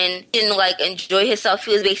and didn't, enjoy himself.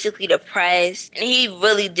 He was basically depressed, and he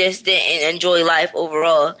really just didn't enjoy life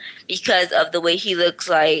overall because of the way he looks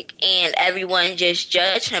and everyone just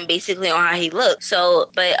judged him basically on how he looks. So,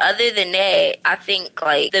 but other than that, I think,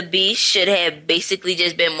 the Beast should have basically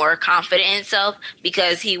just been more confident in himself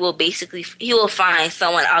because he will find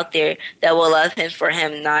someone out there that will love him for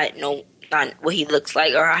him, not what he looks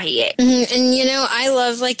like or how he acts. Mm-hmm. And, I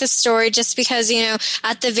love, the story just because,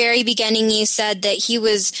 at the very beginning you said that he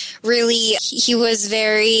was very,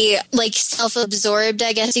 self-absorbed,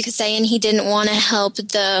 I guess you could say, and he didn't want to help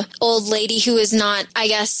the old lady who was not, I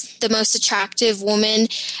guess, the most attractive woman.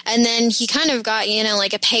 And then he kind of got,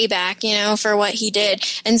 a payback, for what he did.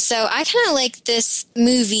 And so I kind of like this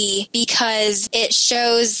movie because it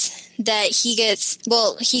shows that he gets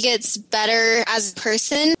better as a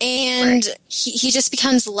person, and he just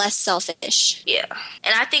becomes less selfish. Yeah.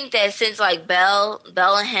 And I think that since Belle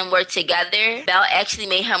and him were together, Belle actually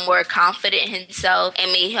made him more confident in himself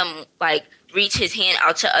and made him reach his hand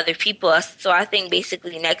out to other people. So I think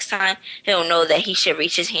basically next time he'll know that he should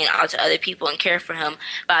reach his hand out to other people and care for him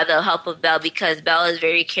by the help of Belle, because Belle is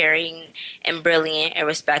very caring and brilliant and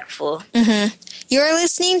respectful. Mm-hmm. You're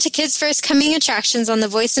listening to Kids First Coming Attractions on the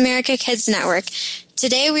Voice America Kids Network.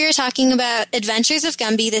 Today we are talking about Adventures of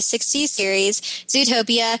Gumby, the 60s series,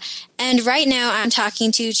 Zootopia, and right now I'm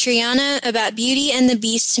talking to Triana about Beauty and the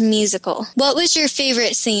Beast musical. What was your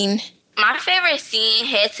favorite scene? My favorite scene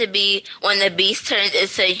had to be when the Beast turns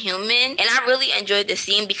into a human, and I really enjoyed the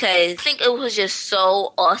scene because I think it was just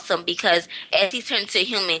so awesome because as he turns into a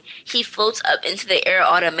human, he floats up into the air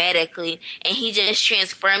automatically, and he just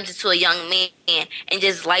transforms into a young man and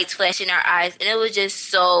just lights flash in our eyes, and it was just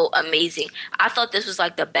so amazing. I thought this was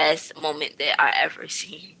the best moment that I ever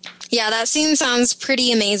seen. Yeah, that scene sounds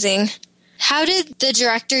pretty amazing. How did the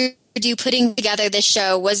director do putting together this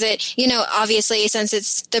show? Was it, obviously since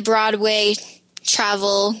it's the Broadway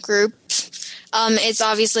travel group, it's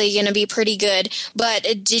obviously going to be pretty good, but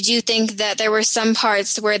did you think that there were some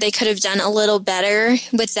parts where they could have done a little better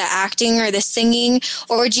with the acting or the singing,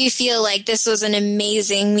 or do you feel like this was an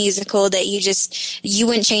amazing musical that you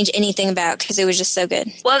wouldn't change anything about because it was just so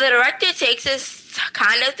good? Well, the director takes us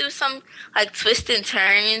kind of through some twists and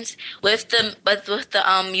turns with the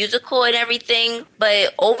musical and everything,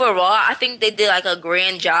 but overall I think they did a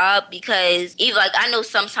grand job because even I know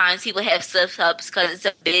sometimes he would have slip-ups because it's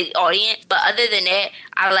a big audience, but other than that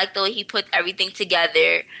I like the way he put everything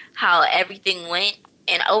together, how everything went,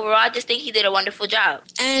 And overall, I just think he did a wonderful job.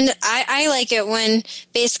 And I like it when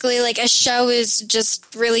basically like a show is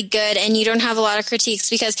just really good and you don't have a lot of critiques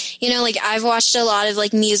because, you know, like I've watched a lot of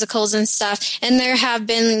like musicals and stuff and there have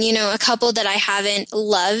been, you know, a couple that I haven't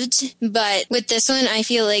loved. But with this one, I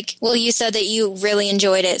feel like, well, you said that you really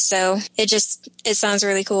enjoyed it. So it sounds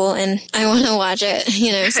really cool and I want to watch it,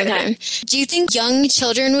 you know, sometime. Do you think young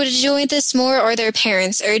children would enjoy this more or their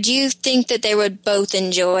parents? Or do you think that they would both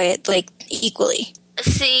enjoy it like equally?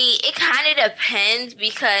 See, it kind of depends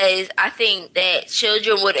because I think that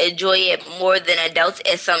children would enjoy it more than adults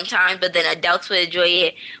at some times, but then adults would enjoy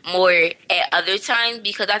it more at other times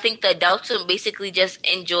because I think the adults would basically just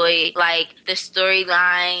enjoy like the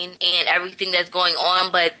storyline and everything that's going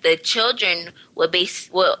on, but the children would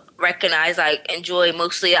recognize, like enjoy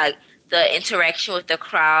mostly like the interaction with the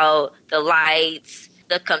crowd, the lights,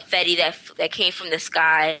 the confetti that came from the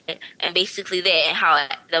sky, and basically that and how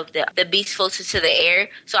the beast floated to the air.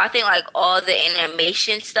 So I think like all the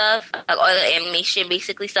animation stuff, like all the animation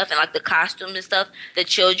basically stuff, and like the costumes and stuff, the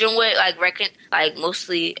children would like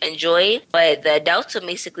mostly enjoy, but the adults would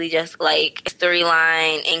basically just like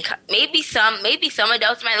storyline and maybe some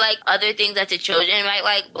adults might like other things that the children might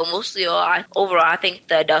like, but mostly overall I think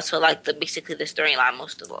the adults would like basically the storyline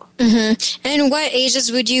most of all. Mm-hmm. And what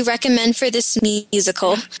ages would you recommend for this musical?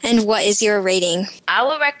 And what is your rating? I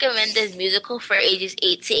would recommend this musical for ages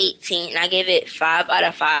 8 to 18, and I give it 5 out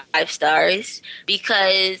of 5 stars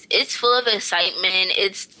because it's full of excitement.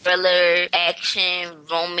 It's thriller, action,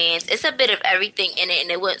 romance. It's a bit of everything in it, and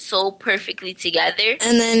it went so perfectly together.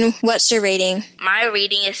 And then what's your rating? My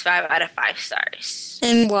rating is 5 out of 5 stars.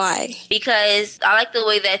 And why? Because I like the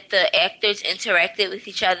way that the actors interacted with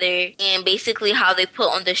each other and basically how they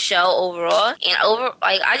put on the show overall. And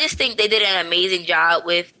I just think they did an amazing job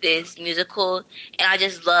with this musical, and I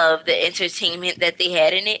just love the entertainment that they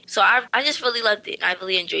had in it. So I just really loved it. I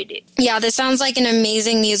really enjoyed it. Yeah, this sounds like an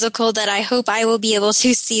amazing musical that I hope I will be able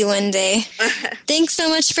to see one day. Thanks so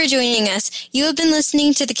much for joining us. You have been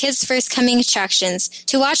listening to the Kids First Coming Attractions.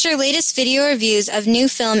 To watch our latest video reviews of new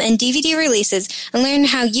film and DVD releases and learn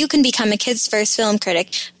how you can become a Kids First film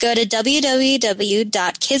critic, go to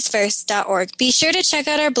www.kidsfirst.org. Be sure to check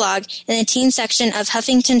out our blog in the teen section of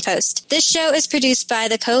Huffington Post. This show is produced by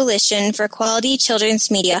the Coalition for Quality Children's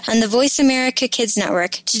Media on the Voice America Kids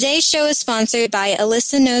Network. Today's show is sponsored by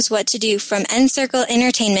Alyssa Knows What to Do from N-Circle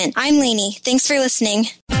Entertainment. I'm Lainey. Thanks for listening.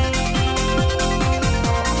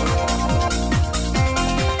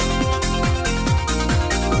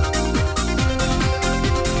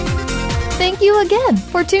 Thank you again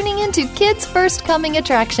for tuning in to Kids First Coming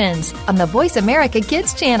Attractions on the Voice America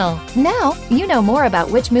Kids channel. Now you know more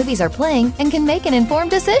about which movies are playing and can make an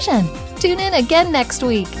informed decision. Tune in again next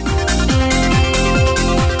week.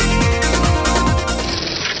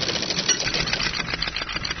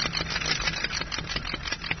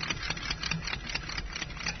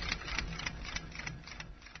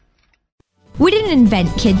 We didn't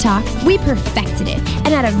invent Kid Talk, we perfected it, and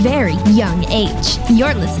at a very young age.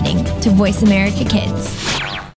 You're listening to Voice America Kids.